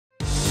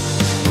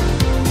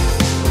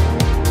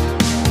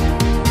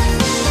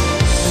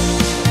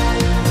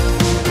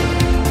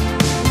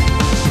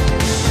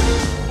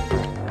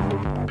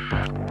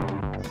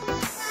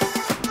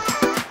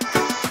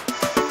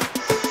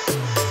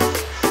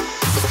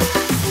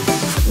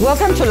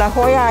Welcome to La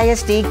Joya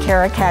ISD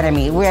Care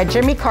Academy. We're at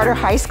Jimmy Carter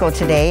High School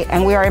today,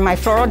 and we are in my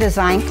floral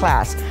design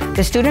class.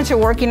 The students are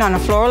working on a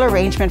floral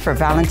arrangement for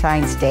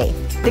Valentine's Day.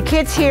 The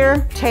kids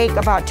here take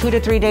about 2 to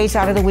 3 days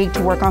out of the week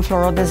to work on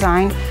floral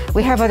design.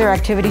 We have other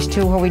activities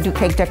too, where we do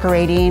cake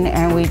decorating,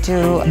 and we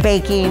do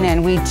baking,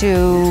 and we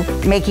do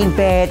making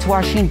beds,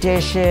 washing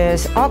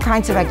dishes. All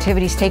kinds of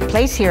activities take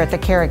place here at the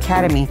Care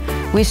Academy.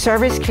 We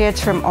service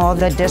kids from all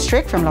the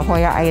district, from La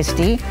Joya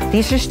ISD.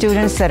 These are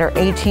students that are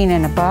 18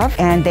 and above,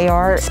 and they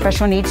are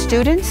special needs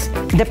students.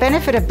 The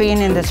benefit of being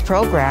in this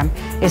program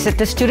is that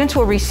the students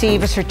will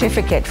receive a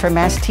certificate from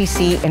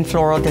STC in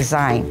floral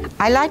design.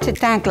 I'd like to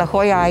thank La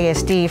Joya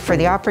ISD for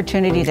the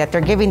opportunity that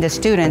they're giving the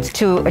students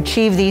to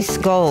achieve these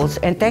goals.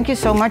 And thank you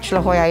so much,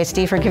 La Joya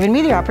ISD, for giving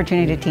me the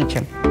opportunity to teach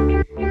them.